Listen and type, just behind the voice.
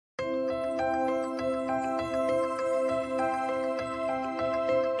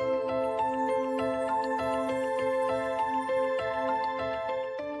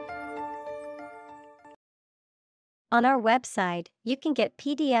On our website, you can get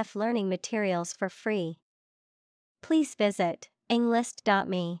PDF learning materials for free. Please visit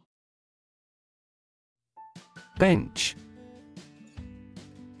englist.me. Bench.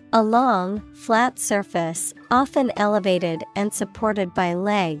 A long, flat surface, often elevated and supported by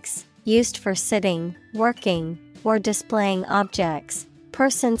legs, used for sitting, working, or displaying objects.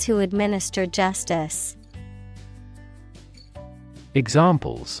 Persons who administer justice.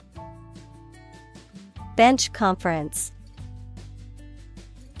 Examples: Bench conference.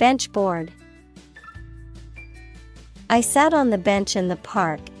 Bench board. I sat on the bench in the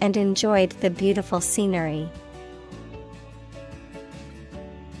park and enjoyed the beautiful scenery.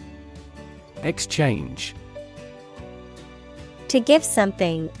 Exchange. To give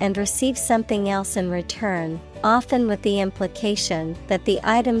something and receive something else in return, often with the implication that the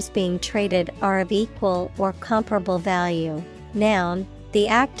items being traded are of equal or comparable value. Noun, the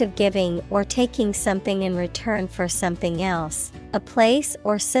act of giving or taking something in return for something else, a place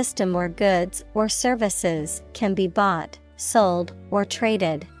or system where goods or services can be bought, sold, or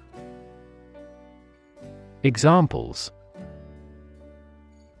traded. Examples: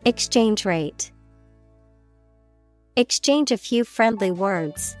 Exchange rate. Exchange a few friendly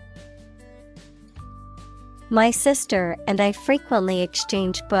words. My sister and I frequently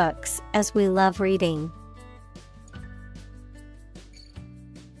exchange books as we love reading.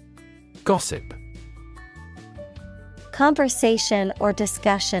 Gossip. Conversation or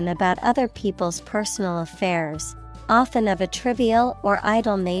discussion about other people's personal affairs, often of a trivial or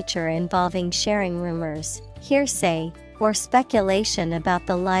idle nature involving sharing rumors, hearsay, or speculation about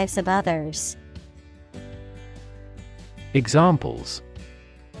the lives of others. Examples: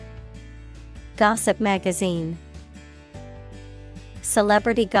 Gossip magazine.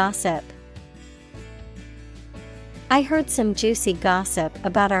 Celebrity gossip. I heard some juicy gossip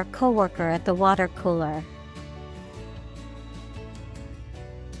about our coworker at the water cooler.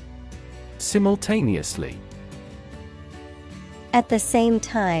 Simultaneously. At the same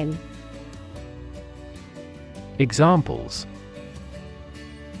time. Examples: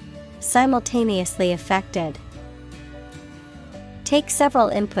 Simultaneously affected. Take several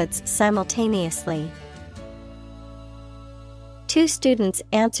inputs simultaneously. Two students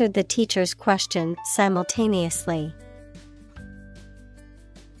answered the teacher's question simultaneously.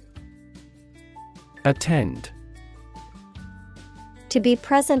 Attend. To be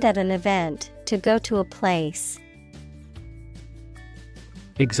present at an event, to go to a place.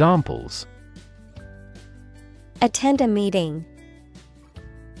 Examples: Attend a meeting.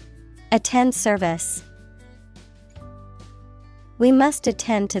 Attend service. We must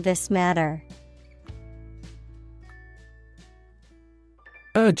attend to this matter.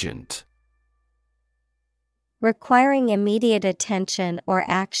 Urgent. Requiring immediate attention or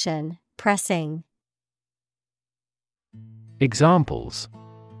action, pressing. Examples: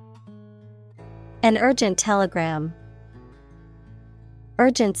 An urgent telegram.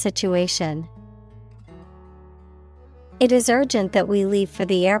 Urgent situation. It is urgent that we leave for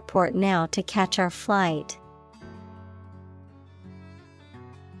the airport now to catch our flight.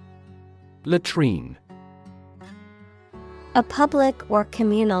 Latrine. A public or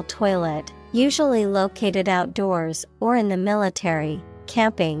communal toilet, usually located outdoors or in the military,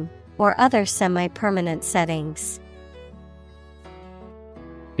 camping, or other semi-permanent settings.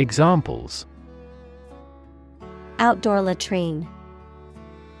 Examples: Outdoor latrine.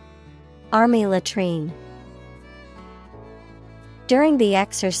 Army latrine. During the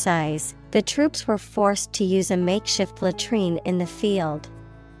exercise, the troops were forced to use a makeshift latrine in the field.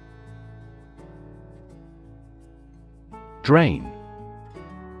 Drain.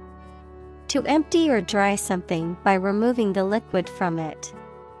 To empty or dry something by removing the liquid from it.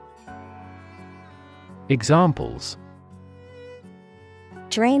 Examples: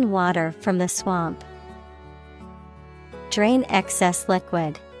 Drain water from the swamp. Drain excess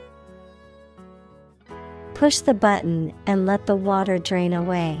liquid. Push the button and let the water drain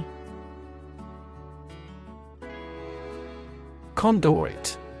away.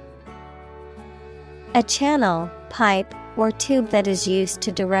 Conduit. A channel, pipe, or tube that is used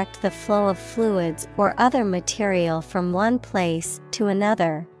to direct the flow of fluids or other material from one place to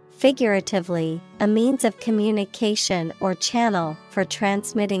another. Figuratively, a means of communication or channel for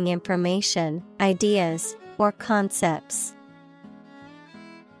transmitting information, ideas, or concepts.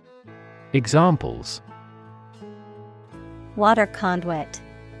 Examples: Water conduit.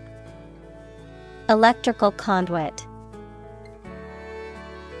 Electrical conduit.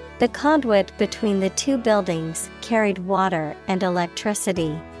 The conduit between the two buildings carried water and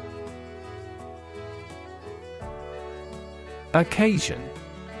electricity. Occasion.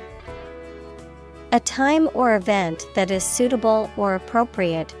 A time or event that is suitable or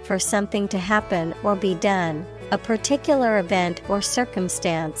appropriate for something to happen or be done, a particular event or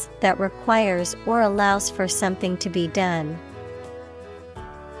circumstance that requires or allows for something to be done.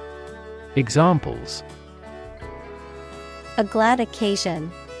 Examples: a glad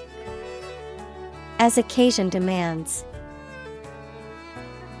occasion, as occasion demands.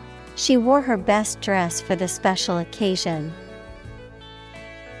 She wore her best dress for the special occasion.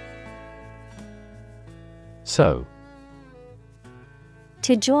 Sew.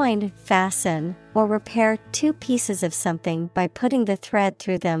 To join, fasten, or repair two pieces of something by putting the thread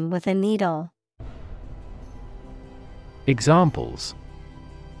through them with a needle. Examples: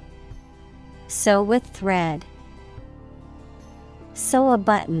 sew with thread, sew a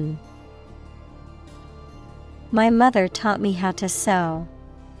button. My mother taught me how to sew.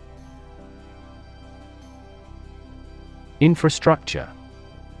 Infrastructure.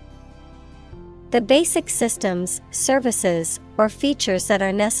 The basic systems, services, or features that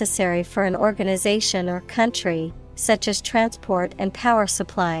are necessary for an organization or country, such as transport and power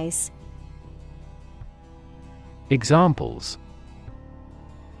supplies. Examples: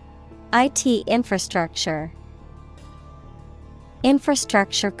 IT infrastructure,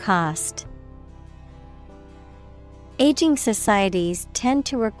 infrastructure cost. Aging societies tend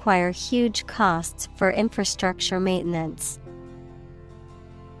to require huge costs for infrastructure maintenance.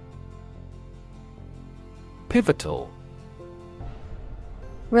 Pivotal.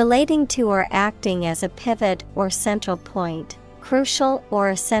 Relating to or acting as a pivot or central point, crucial or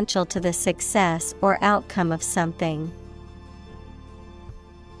essential to the success or outcome of something.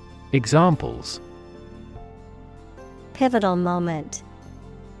 Examples: pivotal moment,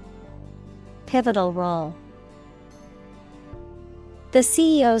 pivotal role. The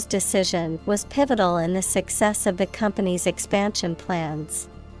CEO's decision was pivotal in the success of the company's expansion plans.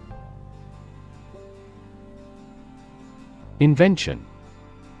 Invention.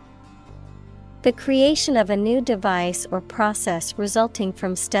 The creation of a new device or process resulting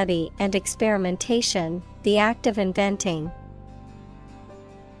from study and experimentation, the act of inventing.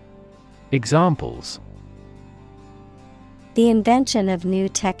 Examples: the invention of new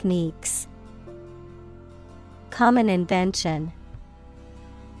techniques. Common invention.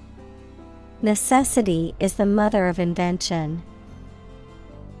 Necessity is the mother of invention.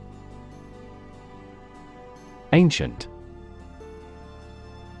 Ancient.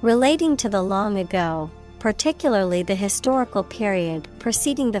 Relating to the long ago, particularly the historical period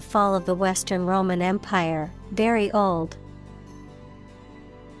preceding the fall of the Western Roman Empire, very old.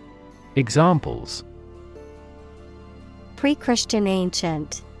 Examples: pre-Christian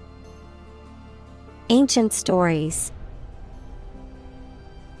ancient. Ancient stories.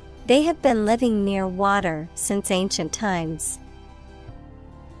 They have been living near water since ancient times.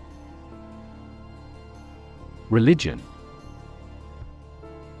 Religion.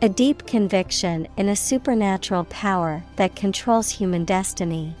 A deep conviction in a supernatural power that controls human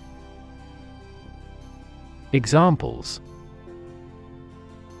destiny. Examples: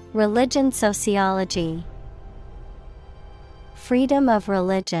 religion sociology. Freedom of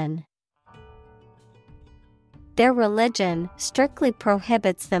religion. Their religion strictly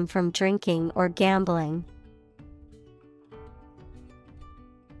prohibits them from drinking or gambling.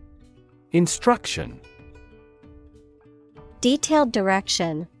 Instruction. Detailed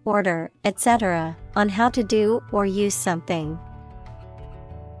direction, order, etc., on how to do or use something.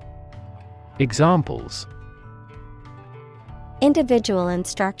 Examples: individual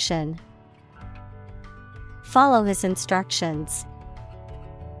instruction. Follow his instructions.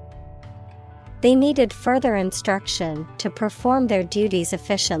 They needed further instruction to perform their duties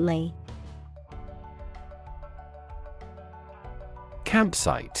efficiently.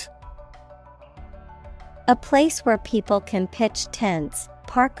 Campsite. A place where people can pitch tents,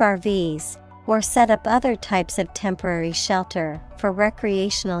 park RVs, or set up other types of temporary shelter for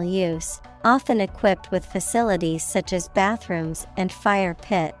recreational use, often equipped with facilities such as bathrooms and fire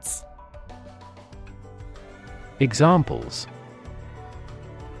pits. Examples: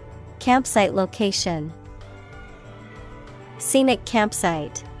 campsite location. Scenic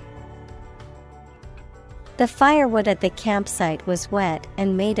campsite. The firewood at the campsite was wet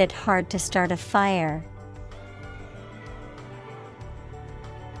and made it hard to start a fire.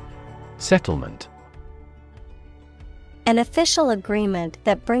 Settlement. An official agreement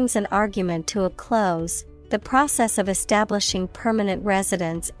that brings an argument to a close, the process of establishing permanent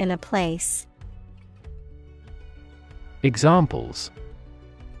residence in a place. Examples: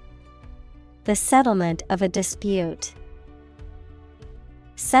 the settlement of a dispute.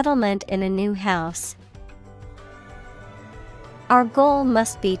 Settlement in a new house. Our goal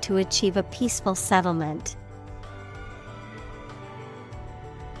must be to achieve a peaceful settlement.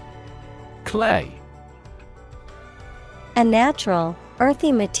 Clay. A natural,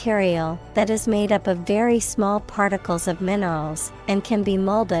 earthy material that is made up of very small particles of minerals and can be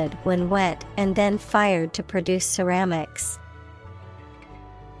molded when wet and then fired to produce ceramics.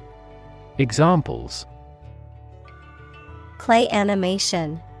 Examples: Clay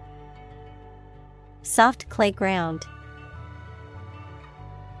animation. Soft clay ground.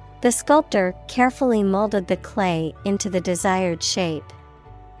 The sculptor carefully molded the clay into the desired shape.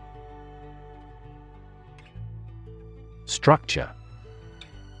 Structure.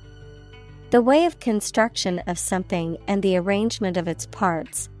 The way of construction of something and the arrangement of its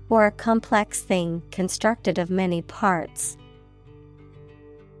parts, or a complex thing constructed of many parts.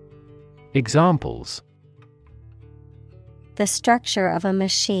 Examples: The structure of a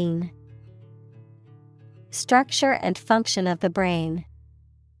machine. Structure and function of the brain.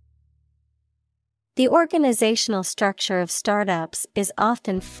 The organizational structure of startups is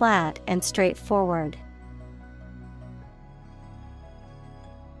often flat and straightforward.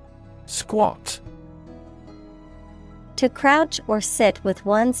 Squat. To crouch or sit with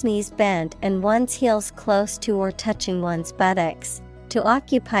one's knees bent and one's heels close to or touching one's buttocks. To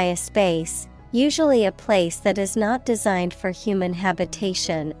occupy a space, usually a place that is not designed for human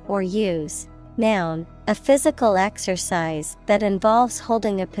habitation or use. Noun, a physical exercise that involves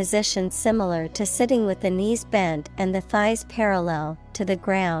holding a position similar to sitting with the knees bent and the thighs parallel to the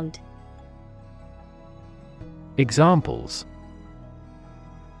ground. Examples: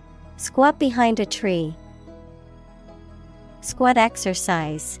 Squat behind a tree. Squat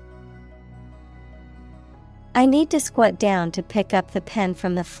exercise. I need to squat down to pick up the pen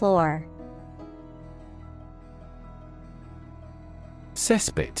from the floor.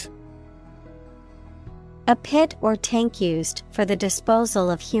 Cesspit. A pit or tank used for the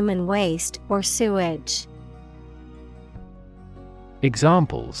disposal of human waste or sewage.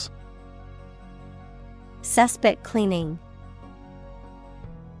 Examples: Cesspit cleaning.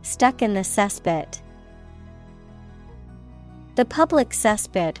 Stuck in the cesspit. The public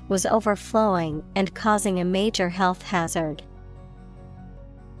cesspit was overflowing and causing a major health hazard.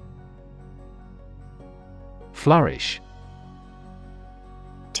 Flourish.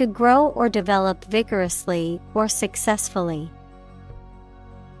 To grow or develop vigorously or successfully.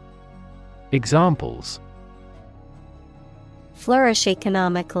 Examples: Flourish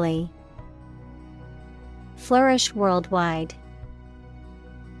economically. Flourish worldwide.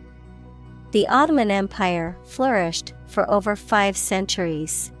 The Ottoman Empire flourished for over 5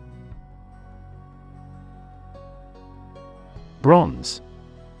 centuries. Bronze.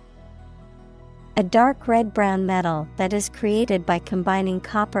 A dark red-brown metal that is created by combining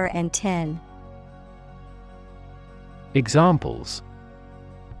copper and tin. Examples: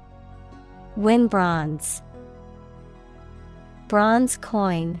 Win bronze. Bronze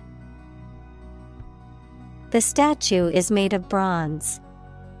coin. The statue is made of bronze.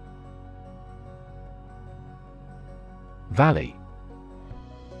 Valley.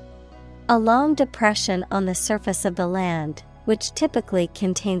 A long depression on the surface of the land, which typically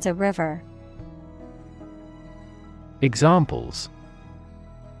contains a river. Examples: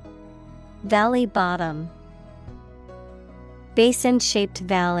 Valley bottom. Basin-shaped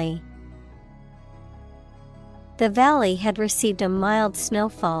valley. The valley had received a mild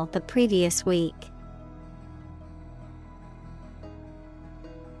snowfall the previous week.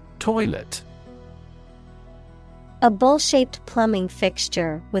 Toilet. A bowl-shaped plumbing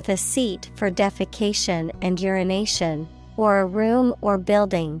fixture with a seat for defecation and urination, or a room or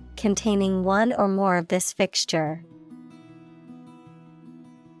building containing one or more of this fixture.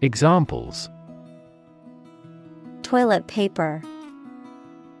 Examples: Toilet paper.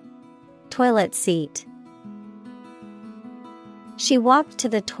 Toilet seat. She walked to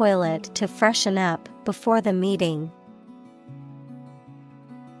the toilet to freshen up before the meeting.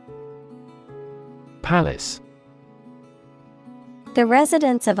 Palace. The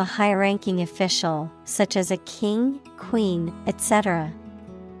residence of a high-ranking official, such as a king, queen, etc.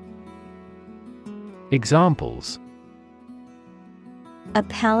 Examples: A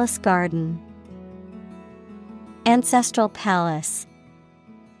palace garden. Ancestral palace.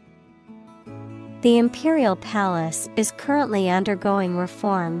 The imperial palace is currently undergoing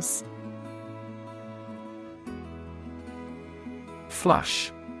reforms.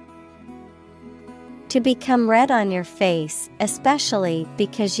 Flush. To become red on your face, especially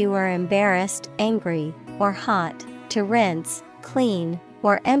because you are embarrassed, angry, or hot. To rinse, clean,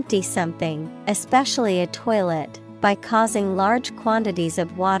 or empty something, especially a toilet, by causing large quantities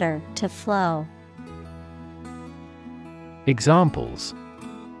of water to flow. Examples: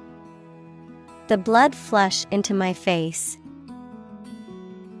 The blood flush into my face.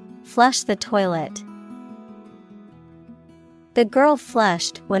 Flush the toilet. The girl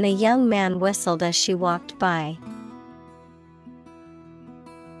flushed when a young man whistled as she walked by.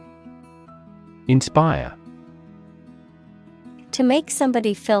 Inspire. To make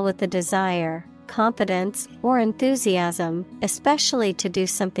somebody feel with the desire, confidence, or enthusiasm, especially to do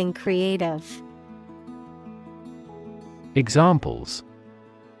something creative. Examples: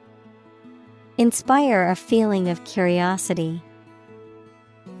 Inspire a feeling of curiosity.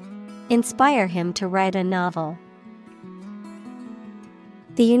 Inspire him to write a novel.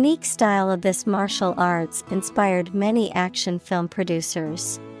 The unique style of this martial arts inspired many action film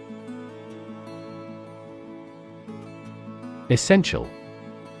producers. Essential.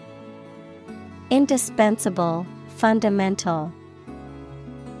 Indispensable, fundamental.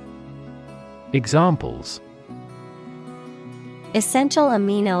 Examples: Essential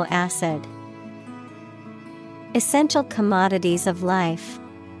amino acid. Essential commodities of life.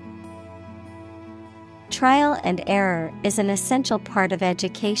 Trial and error is an essential part of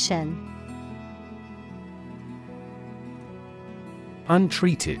education.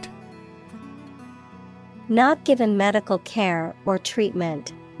 Untreated. Not given medical care or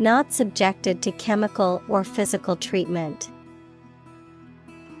treatment, not subjected to chemical or physical treatment.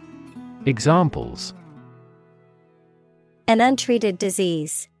 Examples: An untreated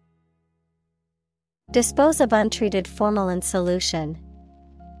disease. Dispose of untreated formalin solution.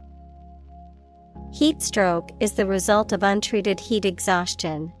 Heat stroke is the result of untreated heat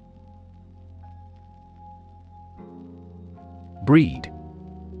exhaustion. Breed.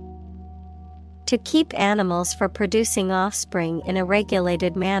 To keep animals for producing offspring in a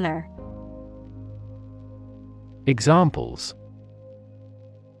regulated manner. Examples: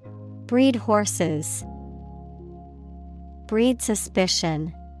 Breed horses. Breed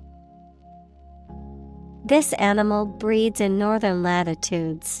suspicion. This animal breeds in northern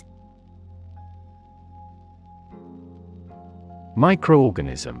latitudes.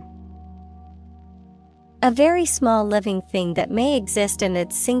 Microorganism. A very small living thing that may exist in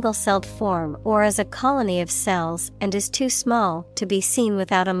its single-celled form or as a colony of cells and is too small to be seen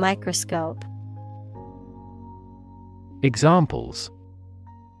without a microscope. Examples: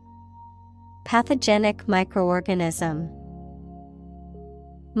 Pathogenic microorganism.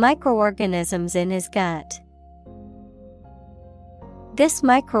 Microorganisms in his gut. This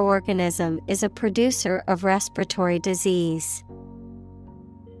microorganism is a producer of respiratory disease.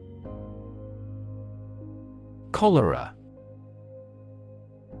 Cholera.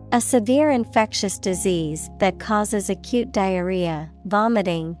 A severe infectious disease that causes acute diarrhea,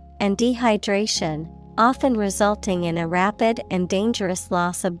 vomiting, and dehydration, often resulting in a rapid and dangerous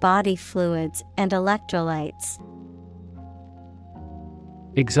loss of body fluids and electrolytes.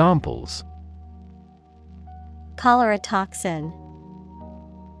 Examples: Cholera toxin.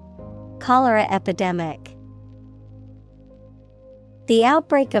 Cholera epidemic. The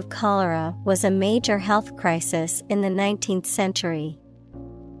outbreak of cholera was a major health crisis in the 19th century.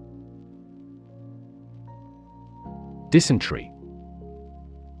 Dysentery.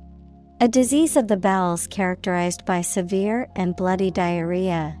 A disease of the bowels characterized by severe and bloody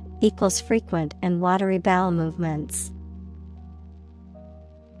diarrhea, equals frequent and watery bowel movements.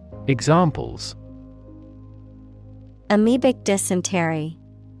 Examples: Amoebic dysentery.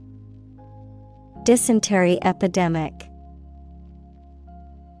 Dysentery epidemic.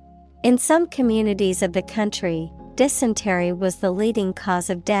 In some communities of the country, dysentery was the leading cause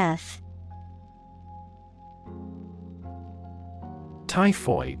of death.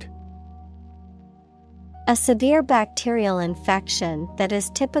 Typhoid. A severe bacterial infection that is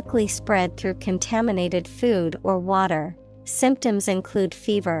typically spread through contaminated food or water. Symptoms include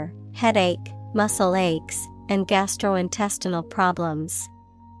fever, headache, muscle aches, and gastrointestinal problems.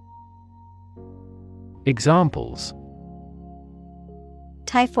 Examples: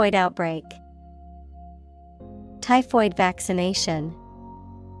 Typhoid outbreak. Typhoid vaccination.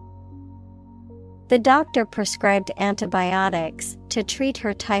 The doctor prescribed antibiotics to treat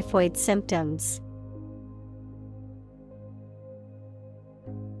her typhoid symptoms.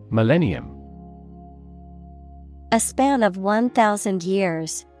 Millennium. A span of 1,000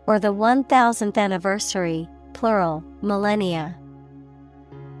 years, or the 1,000th anniversary, plural, millennia.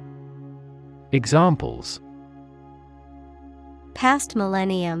 Examples: Past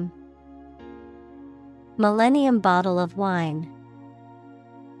millennium. Millennium bottle of wine.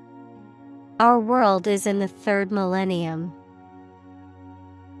 Our world is in the third millennium.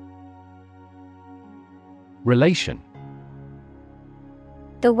 Relation.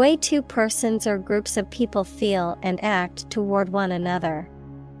 The way two persons or groups of people feel and act toward one another.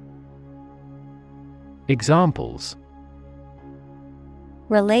 Examples: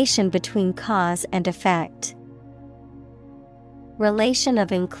 Relation between cause and effect. Relation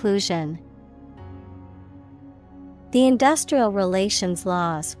of inclusion. The industrial relations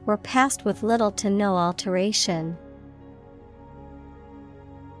laws were passed with little to no alteration.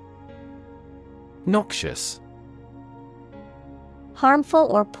 Noxious. Harmful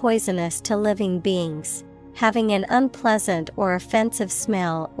or poisonous to living beings, having an unpleasant or offensive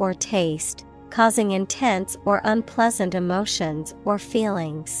smell or taste, causing intense or unpleasant emotions or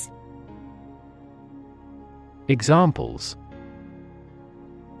feelings. Examples: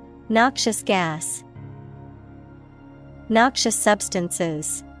 Noxious gas. Noxious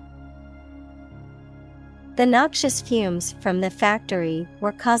substances. The noxious fumes from the factory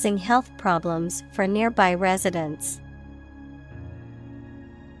were causing health problems for nearby residents.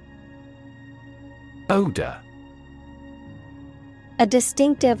 Odor. A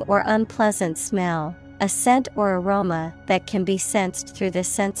distinctive or unpleasant smell, a scent or aroma that can be sensed through the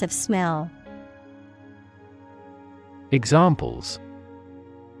sense of smell. Examples: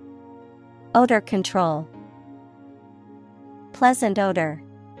 Odor control. Pleasant odor.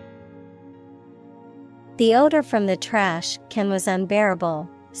 The odor from the trash can was unbearable,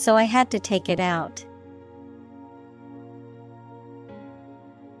 so I had to take it out.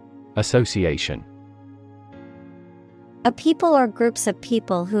 Association. A people or groups of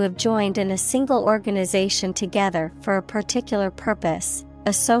people who have joined in a single organization together for a particular purpose,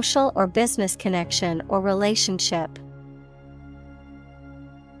 a social or business connection or relationship.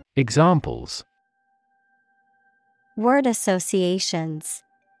 Examples: Word associations.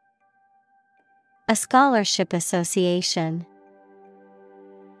 A scholarship association.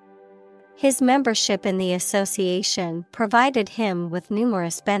 His membership in the association provided him with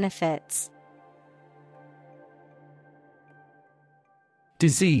numerous benefits.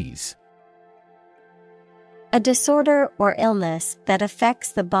 Disease. A disorder or illness that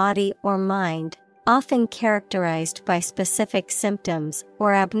affects the body or mind, often characterized by specific symptoms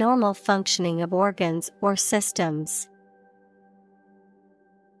or abnormal functioning of organs or systems.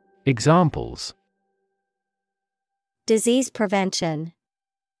 Examples: Disease prevention.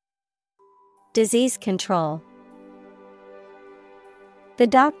 Disease control. The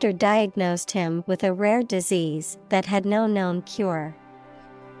doctor diagnosed him with a rare disease that had no known cure.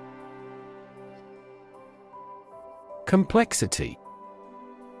 Complexity.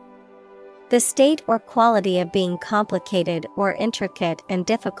 The state or quality of being complicated or intricate and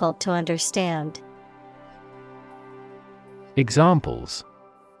difficult to understand. Examples: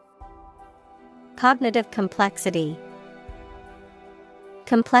 Cognitive complexity.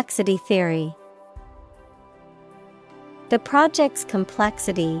 Complexity theory. The project's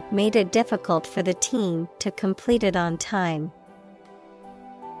complexity made it difficult for the team to complete it on time.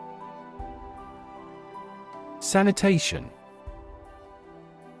 Sanitation.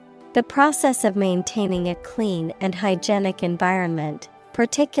 The process of maintaining a clean and hygienic environment,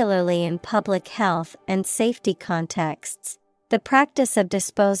 particularly in public health and safety contexts. The practice of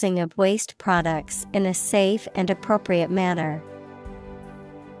disposing of waste products in a safe and appropriate manner.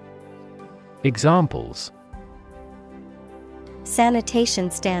 Examples: Sanitation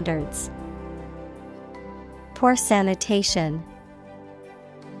standards. Poor sanitation.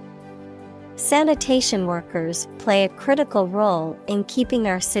 Sanitation workers play a critical role in keeping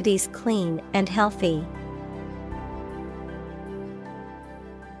our cities clean and healthy.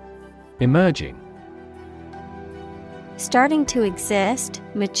 Emerging. Starting to exist,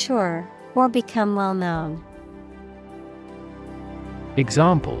 mature, or become well known.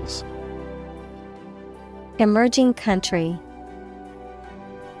 Examples: Emerging country.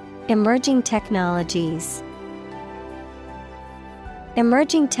 Emerging technologies.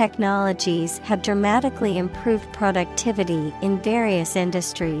 Emerging technologies have dramatically improved productivity in various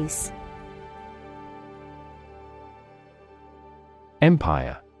industries.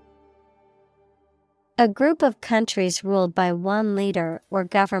 Empire. A group of countries ruled by one leader or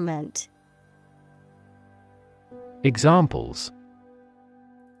government. Examples: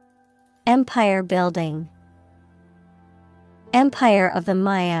 Empire building. Empire of the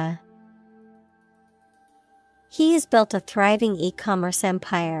Maya. He has built a thriving e-commerce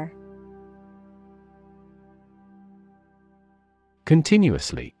empire.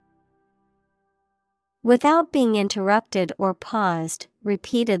 Continuously. Without being interrupted or paused,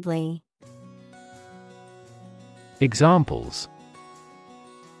 repeatedly. Examples: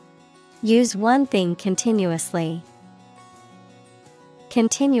 Use one thing continuously.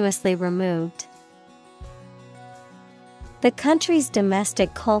 Continuously removed. The country's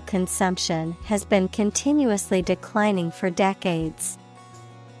domestic coal consumption has been continuously declining for decades.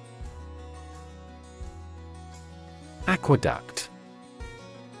 Aqueduct.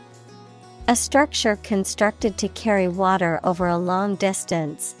 A structure constructed to carry water over a long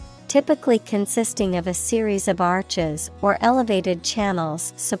distance, typically consisting of a series of arches or elevated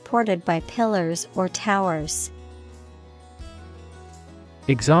channels supported by pillars or towers.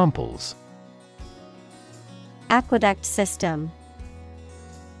 Examples: Aqueduct system.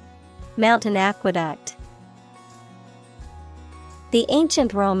 Mountain aqueduct. The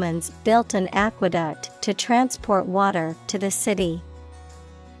ancient Romans built an aqueduct to transport water to the city.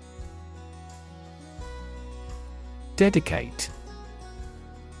 Dedicate.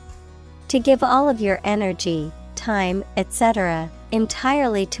 To give all of your energy, time, etc.,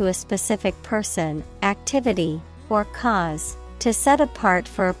 entirely to a specific person, activity, or cause, to set apart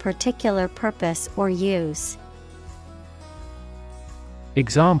for a particular purpose or use.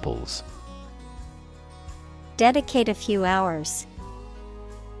 Examples: Dedicate a few hours.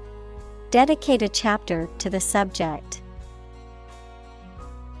 Dedicate a chapter to the subject.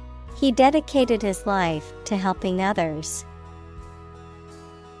 He dedicated his life to helping others.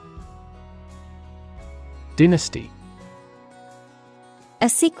 Dynasty. A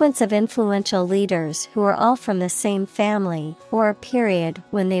sequence of influential leaders who are all from the same family or a period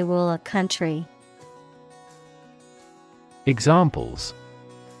when they rule a country. Examples: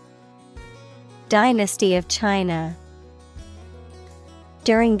 Dynasty of China.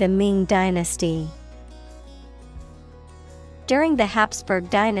 During the Ming Dynasty. During the Habsburg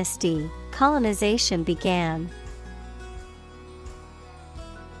Dynasty, colonization began.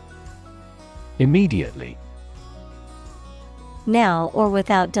 Immediately. Now or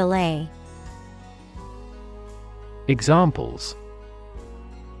without delay. Examples: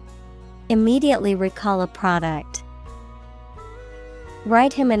 Immediately recall a product.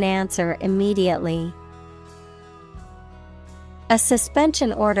 Write him an answer immediately. A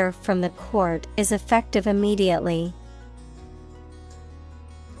suspension order from the court is effective immediately.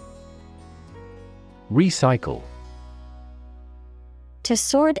 Recycle. To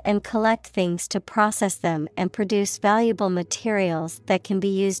sort and collect things to process them and produce valuable materials that can be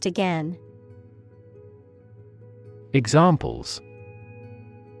used again. Examples: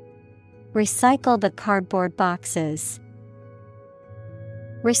 Recycle the cardboard boxes.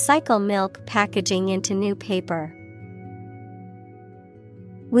 Recycle milk packaging into new paper.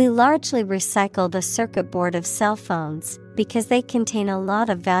 We largely recycle the circuit board of cell phones because they contain a lot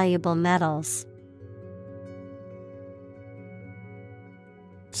of valuable metals.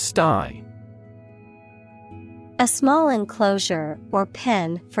 Sty. A small enclosure or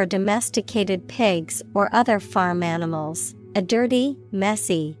pen for domesticated pigs or other farm animals, a dirty,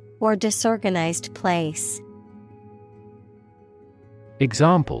 messy, or disorganized place.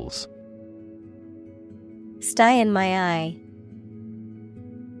 Examples: Sty in my eye.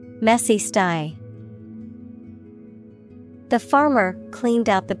 Messy sty. The farmer cleaned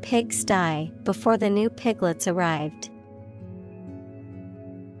out the pig sty before the new piglets arrived.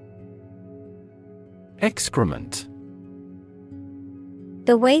 Excrement.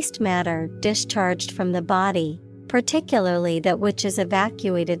 The waste matter discharged from the body, particularly that which is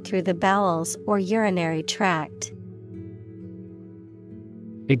evacuated through the bowels or urinary tract.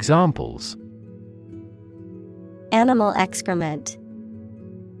 Examples: Animal excrement.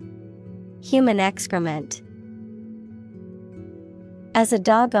 Human excrement. As a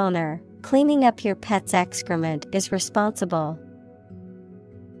dog owner, cleaning up your pet's excrement is responsible.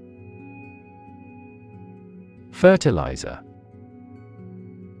 Fertilizer.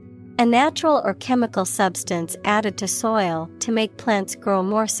 A natural or chemical substance added to soil to make plants grow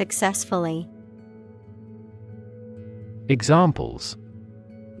more successfully. Examples: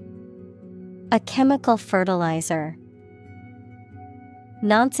 A chemical fertilizer.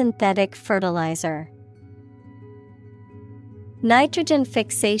 Non-synthetic fertilizer. Nitrogen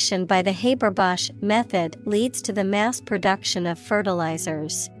fixation by the Haber-Bosch method leads to the mass production of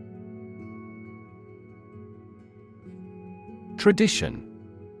fertilizers. Tradition.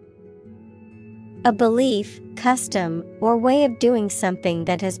 A belief, custom, or way of doing something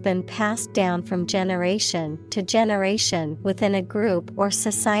that has been passed down from generation to generation within a group or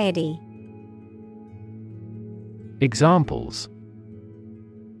society. Examples: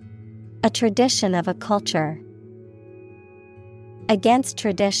 A tradition of a culture. Against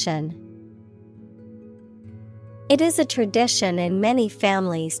tradition. It is a tradition in many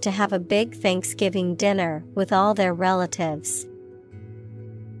families to have a big Thanksgiving dinner with all their relatives.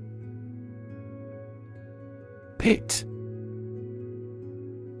 Pit.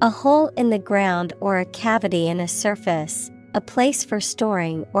 A hole in the ground or a cavity in a surface, a place for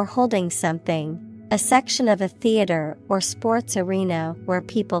storing or holding something, a section of a theater or sports arena where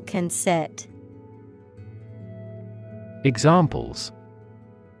people can sit. Examples: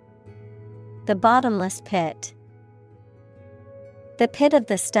 The bottomless pit. The pit of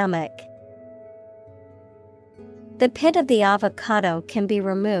the stomach. The pit of the avocado can be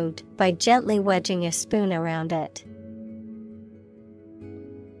removed by gently wedging a spoon around it.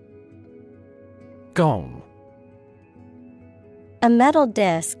 Gong. A metal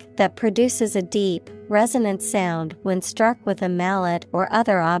disc that produces a deep, resonant sound when struck with a mallet or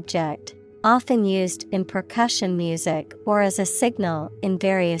other object, often used in percussion music or as a signal in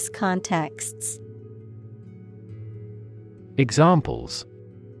various contexts. Examples: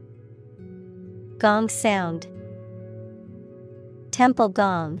 Gong sound. Temple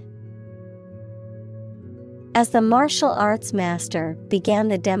gong. As the martial arts master began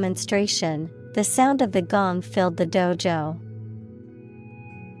the demonstration, the sound of the gong filled the dojo.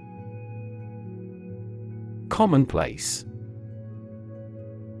 Commonplace.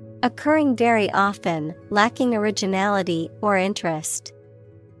 Occurring very often, lacking originality or interest.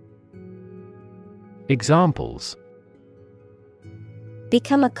 Examples: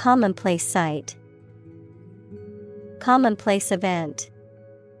 Become a commonplace sight. Commonplace event.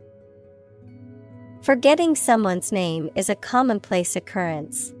 Forgetting someone's name is a commonplace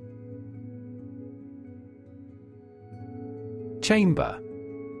occurrence. Chamber.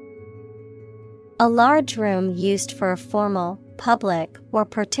 A large room used for a formal, public, or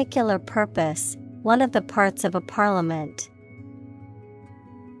particular purpose, one of the parts of a parliament.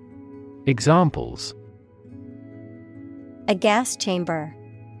 Examples: A gas chamber.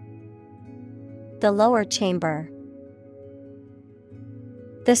 The lower chamber.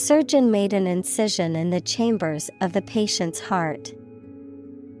 The surgeon made an incision in the chambers of the patient's heart.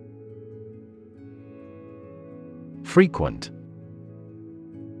 Frequent.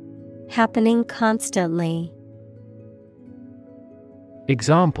 Happening constantly.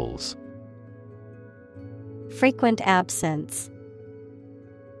 Examples: Frequent absence.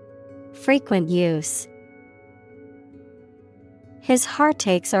 Frequent use. His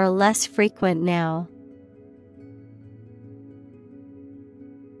heartaches are less frequent now.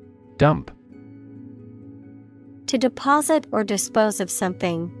 Dump. To deposit or dispose of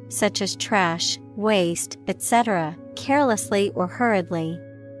something, such as trash, waste, etc., carelessly or hurriedly.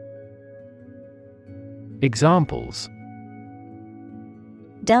 Examples: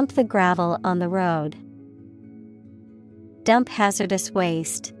 Dump the gravel on the road. Dump hazardous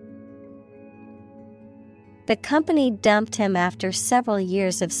waste. The company dumped him after several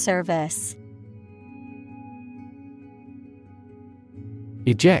years of service.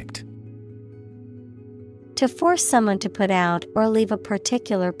 Eject. To force someone to put out or leave a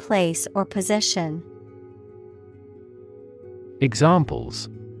particular place or position. Examples: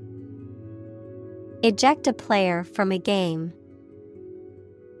 Eject a player from a game.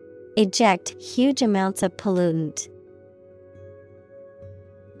 Eject huge amounts of pollutant.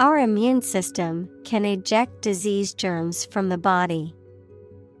 Our immune system can eject disease germs from the body.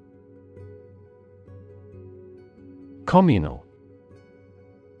 Communal.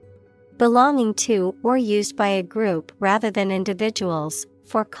 Belonging to or used by a group rather than individuals,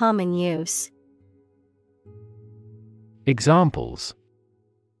 for common use. Examples: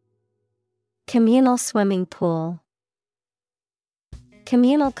 Communal swimming pool.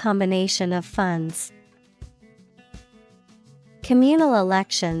 Communal combination of funds. Communal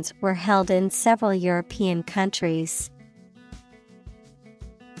elections were held in several European countries.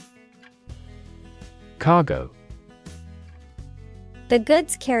 Cargo. The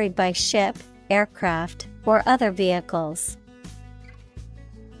goods carried by ship, aircraft, or other vehicles.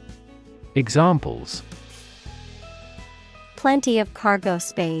 Examples: Plenty of cargo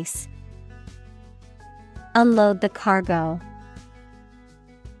space. Unload the cargo.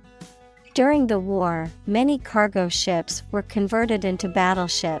 During the war, many cargo ships were converted into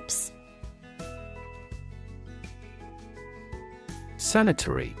battleships.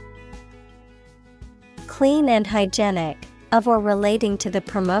 Sanitary. Clean and hygienic, of or relating to the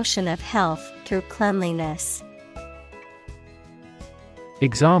promotion of health through cleanliness.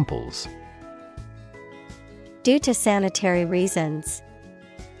 Examples: Due to sanitary reasons.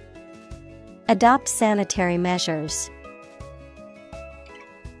 Adopt sanitary measures.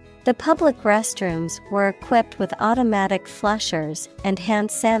 The public restrooms were equipped with automatic flushers and hand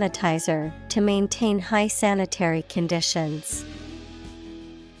sanitizer to maintain high sanitary conditions.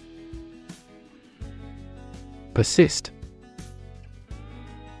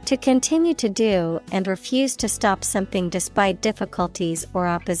 To To continue to do and refuse to stop something despite difficulties or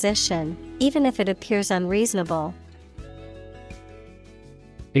opposition, even if it appears unreasonable.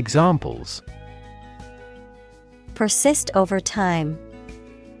 Examples: persist over time,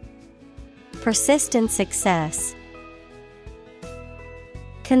 persist in success.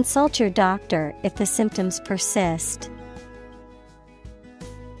 Consult your doctor if the symptoms persist.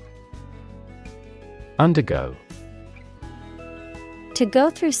 Undergo. To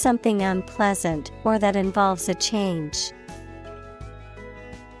go through something unpleasant or that involves a change.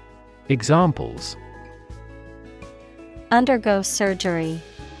 Examples: undergo surgery,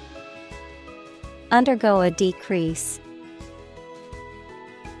 undergo a decrease.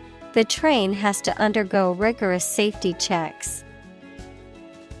 The train has to undergo rigorous safety checks.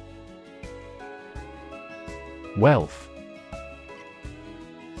 Wealth.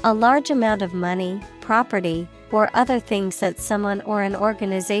 A large amount of money, property, or other things that someone or an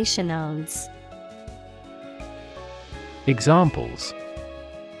organization owns. Examples: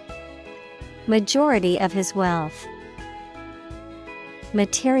 majority of his wealth,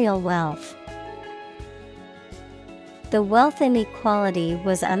 material wealth. The wealth inequality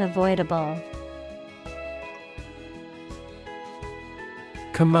was unavoidable.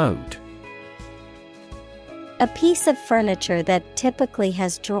 Commode. A piece of furniture that typically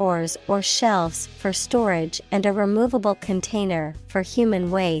has drawers or shelves for storage and a removable container for human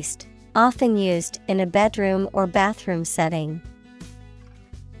waste, often used in a bedroom or bathroom setting.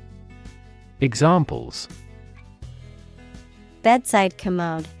 Examples: bedside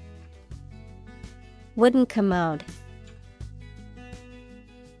commode, wooden commode.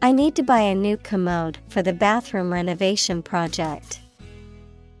 I need to buy a new commode for the bathroom renovation project.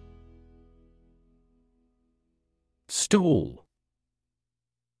 Stool.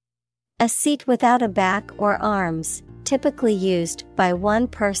 A seat without a back or arms, typically used by one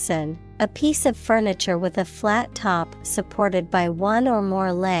person, a piece of furniture with a flat top supported by one or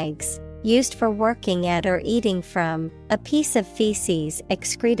more legs, used for working at or eating from, a piece of feces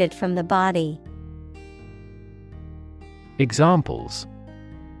excreted from the body. Examples: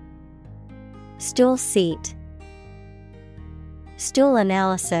 stool seat, stool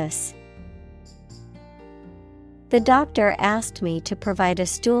analysis. The doctor asked me to provide a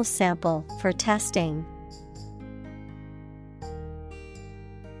stool sample for testing.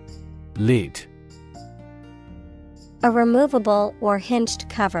 Lid. A removable or hinged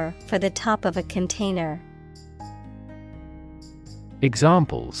cover for the top of a container.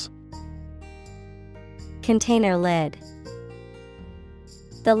 Examples: container lid,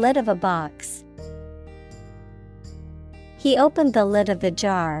 the lid of a box. He opened the lid of the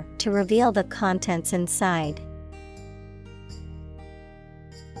jar to reveal the contents inside.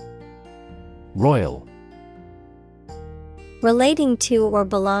 Royal. Relating to or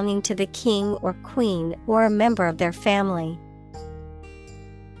belonging to the king or queen or a member of their family.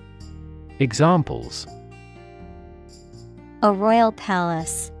 Examples: a royal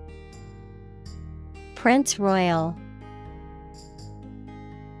palace, Prince Royal.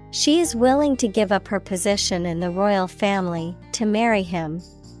 She is willing to give up her position in the royal family to marry him.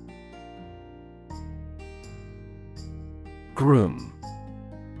 Groom.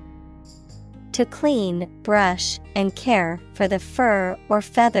 To clean, brush, and care for the fur or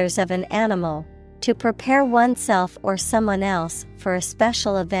feathers of an animal, to prepare oneself or someone else for a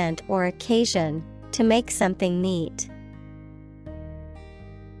special event or occasion, to make something neat.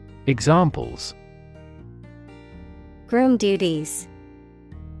 Examples: groom duties,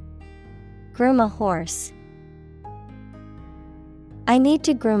 groom a horse. I need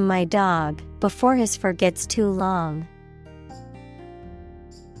to groom my dog before his fur gets too long.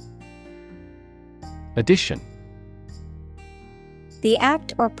 Addition. The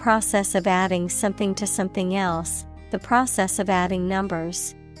act or process of adding something to something else, the process of adding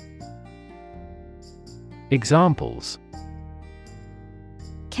numbers. Examples: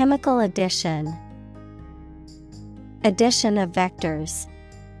 chemical addition, addition of vectors.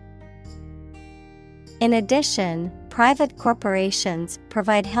 In addition, private corporations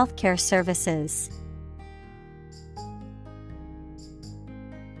provide healthcare services.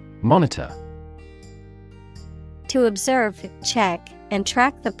 Monitor. To observe, check, and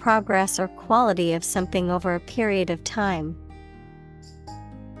track the progress or quality of something over a period of time.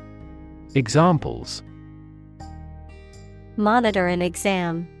 Examples: monitor an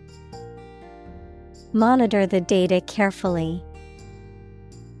exam, monitor the data carefully.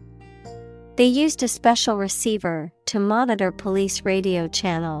 They used a special receiver to monitor police radio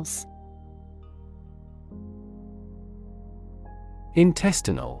channels.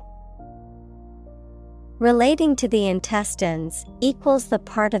 Intestinal. Relating to the intestines equals the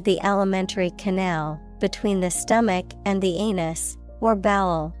part of the alimentary canal between the stomach and the anus, or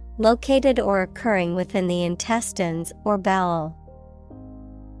bowel, located or occurring within the intestines or bowel.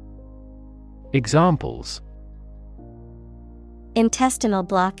 Examples: intestinal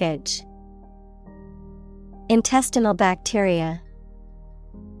blockage, intestinal bacteria.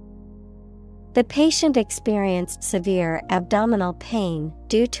 The patient experienced severe abdominal pain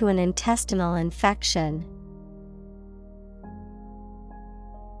due to an intestinal infection.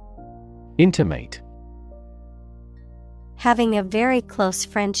 Intimate. Having a very close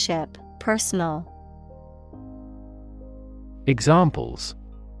friendship, personal. Examples: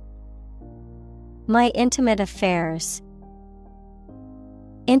 my intimate affairs,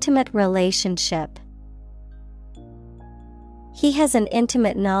 intimate relationship. He has an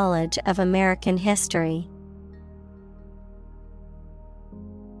intimate knowledge of American history.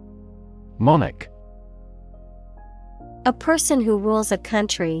 Monarch. A person who rules a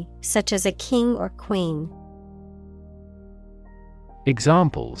country, such as a king or queen.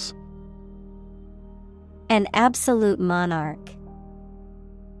 Examples: an absolute monarch,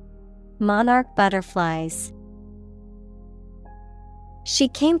 monarch butterflies. She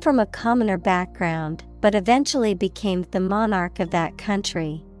came from a commoner background, but eventually became the monarch of that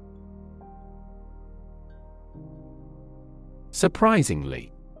country.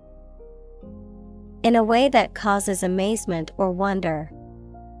 Surprisingly. In a way that causes amazement or wonder.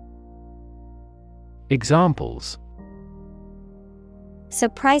 Examples: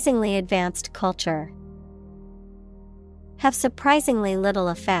 surprisingly advanced culture. Have surprisingly little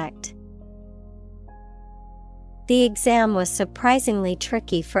effect. The exam was surprisingly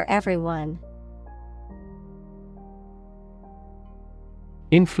tricky for everyone.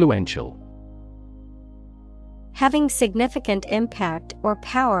 Influential. Having significant impact or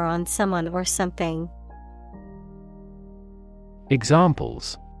power on someone or something.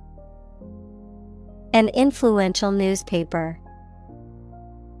 Examples: an influential newspaper,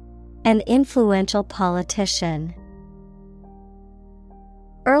 an influential politician.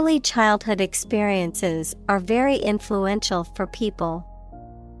 Early childhood experiences are very influential for people.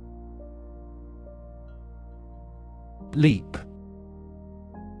 Leap.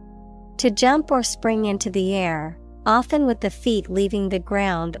 To jump or spring into the air, often with the feet leaving the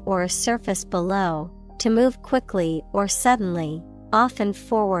ground or a surface below, to move quickly or suddenly, often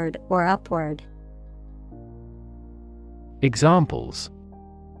forward or upward. Examples: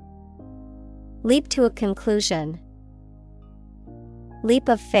 leap to a conclusion, leap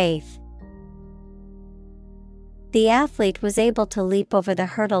of faith. The athlete was able to leap over the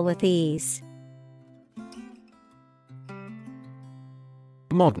hurdle with ease.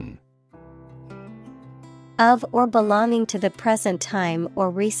 Modern. Of or belonging to the present time or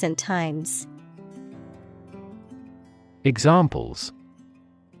recent times. Examples: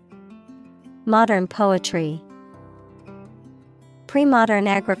 modern poetry, pre-modern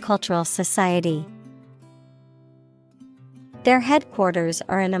agricultural society. Their headquarters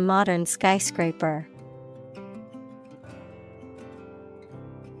are in a modern skyscraper.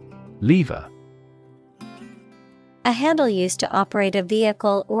 Lever. A handle used to operate a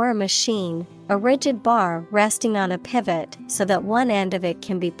vehicle or a machine, a rigid bar resting on a pivot so that one end of it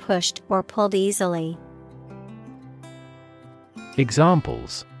can be pushed or pulled easily.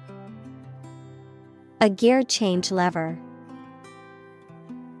 Examples: a gear change lever,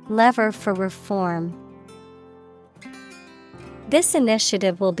 lever for reform. This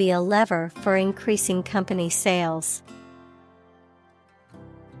initiative will be a lever for increasing company sales.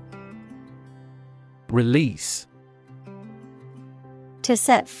 Release. To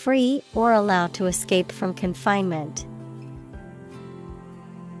set free or allow to escape from confinement.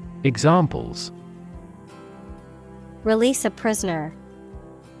 Examples: release a prisoner,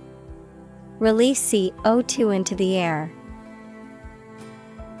 release CO2 into the air.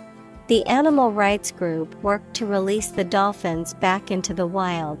 The animal rights group worked to release the dolphins back into the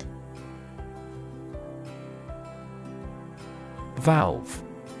wild. Valve.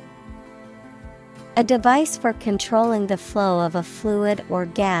 A device for controlling the flow of a fluid or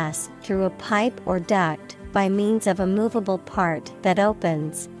gas through a pipe or duct by means of a movable part that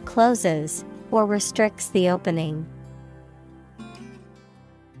opens, closes, or restricts the opening.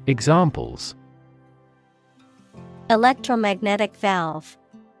 Examples: electromagnetic valve,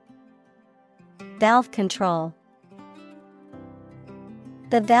 valve control.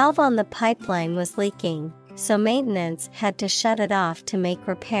 The valve on the pipeline was leaking, so maintenance had to shut it off to make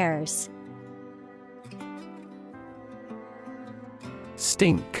repairs.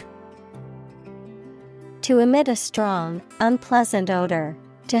 Stink. To emit a strong, unpleasant odor,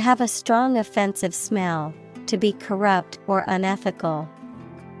 To have a strong offensive smell, to be corrupt or unethical.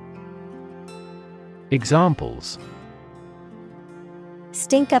 Examples: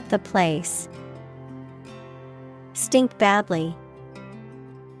 Stink up the place. Stink badly.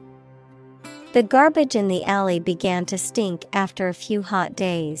 The garbage in the alley began to stink after a few hot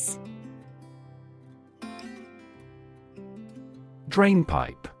days.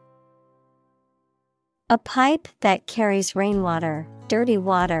 Drainpipe. A pipe that carries rainwater, dirty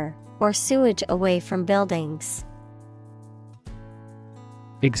water, or sewage away from buildings.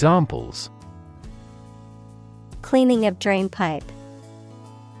 Examples: Cleaning of drainpipe.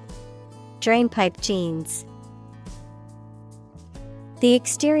 Drainpipe jeans. The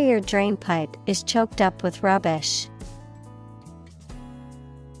exterior drainpipe is choked up with rubbish.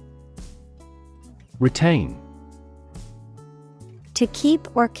 Retain. To keep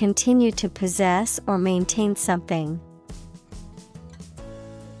or continue to possess or maintain something.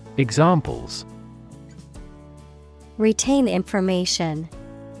 Examples: Retain information.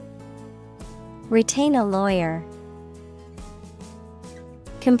 Retain a lawyer.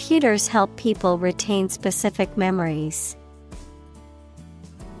 Computers help people retain specific memories.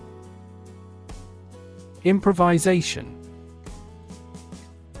 Improvisation.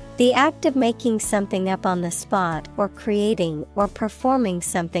 The act of making something up on the spot or creating or performing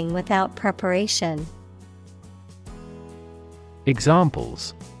something without preparation.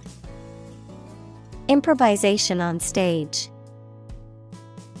 Examples: Improvisation on stage.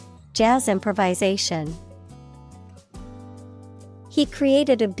 Jazz improvisation. He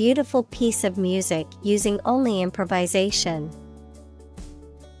created a beautiful piece of music using only improvisation.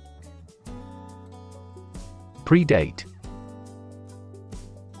 Predate.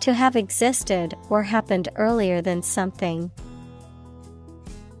 To have existed or happened earlier than something.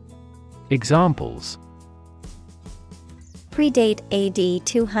 Examples: Predate AD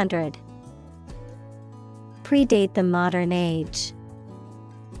 200. Predate the modern age.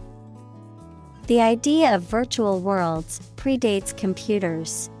 The idea of virtual worlds predates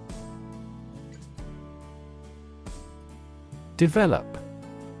computers. Develop.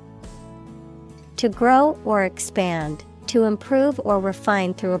 To grow or expand, to improve or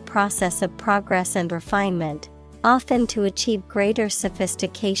refine through a process of progress and refinement, often to achieve greater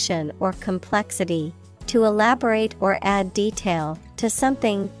sophistication or complexity, to elaborate or add detail to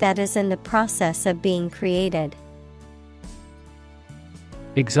something that is in the process of being created.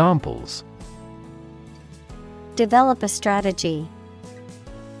 Examples: Develop a strategy.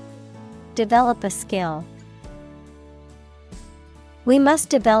 Develop a skill. We must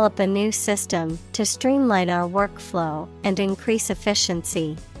develop a new system to streamline our workflow and increase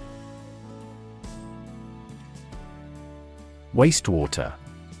efficiency. Wastewater.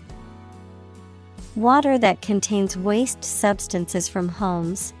 Water that contains waste substances from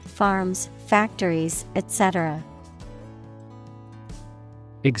homes, farms, factories, etc.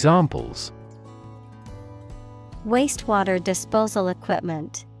 Examples: Wastewater disposal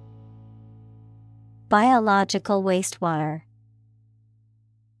equipment. Biological wastewater.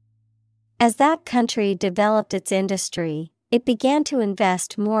 As that country developed its industry, it began to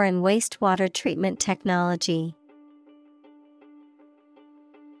invest more in wastewater treatment technology.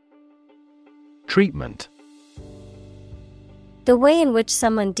 Treatment. The way in which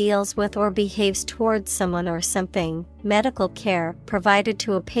someone deals with or behaves towards someone or something, medical care provided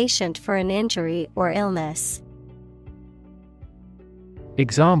to a patient for an injury or illness.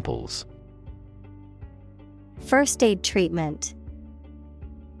 Examples: First aid treatment.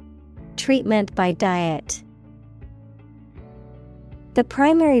 Treatment by diet. The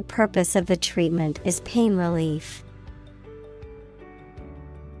primary purpose of the treatment is pain relief.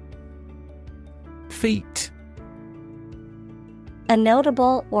 Feat. A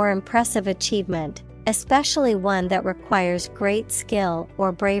notable or impressive achievement, especially one that requires great skill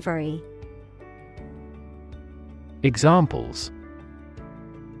or bravery. Examples: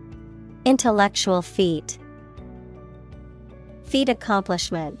 Intellectual feat. Feat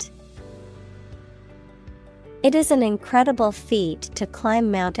accomplishment. It is an incredible feat to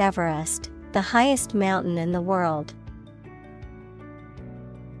climb Mount Everest, the highest mountain in the world.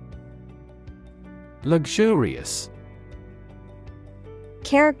 Luxurious.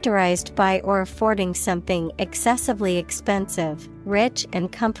 Characterized by or affording something excessively expensive, rich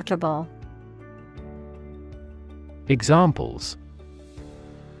and comfortable. Examples: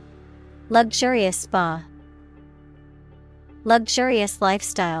 Luxurious spa. Luxurious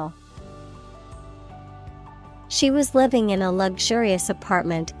lifestyle. She was living in a luxurious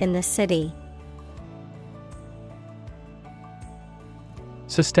apartment in the city.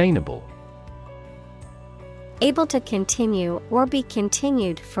 Sustainable. able to continue or be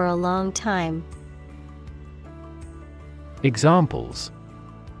continued for a long time. Examples: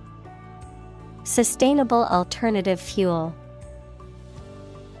 Sustainable alternative fuel.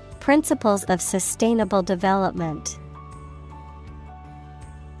 Principles of sustainable development.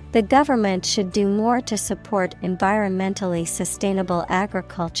 The government should do more to support environmentally sustainable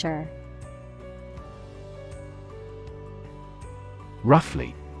agriculture.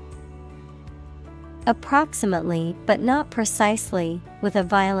 Roughly. Approximately, but not precisely, with a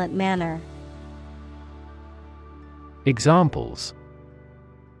violent manner. Examples: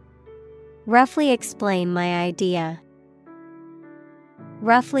 Roughly explain my idea.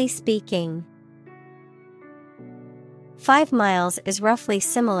 Roughly speaking. 5 miles is roughly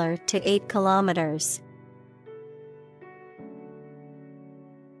similar to 8 kilometers.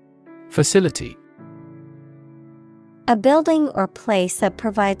 Facility. A building or place that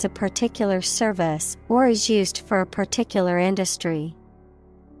provides a particular service or is used for a particular industry.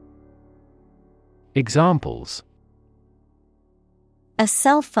 Examples: A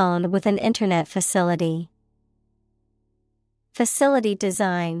cell phone with an internet facility. Facility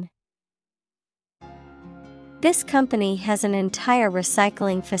design. This company has an entire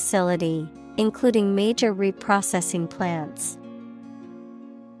recycling facility, including major reprocessing plants.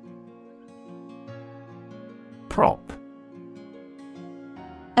 Prop.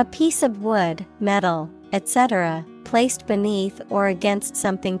 A piece of wood, metal, etc., placed beneath or against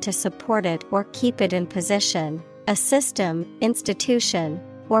something to support it or keep it in position, a system, institution,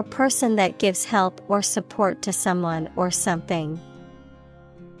 or person that gives help or support to someone or something.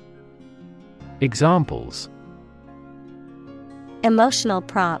 Examples: Emotional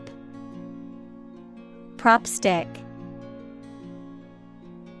prop. Prop stick.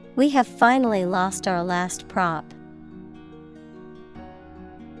 We have finally lost our last prop.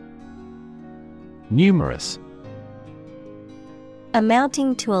 Numerous.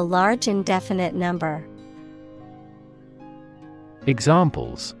 Amounting to a large indefinite number.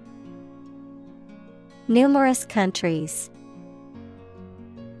 Examples: Numerous countries.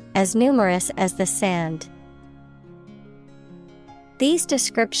 As numerous as the sand. These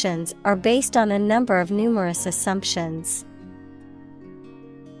descriptions are based on a number of numerous assumptions.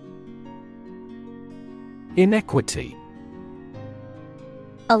 Inequity.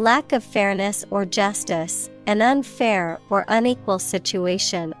 A lack of fairness or justice, an unfair or unequal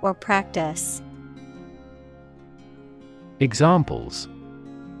situation or practice. Examples: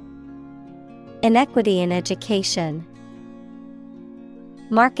 Inequity in education.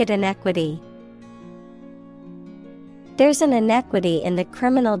 Market inequity. There's an inequity in the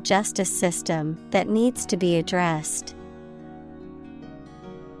criminal justice system that needs to be addressed.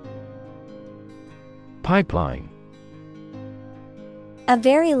 Pipeline. A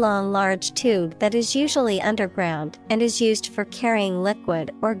very long, large tube that is usually underground and is used for carrying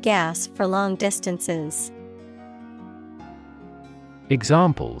liquid or gas for long distances.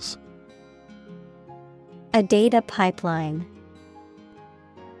 Examples: A data pipeline.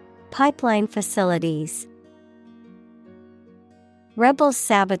 Pipeline facilities. Rebels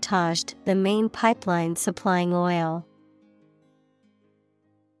sabotaged the main pipeline supplying oil.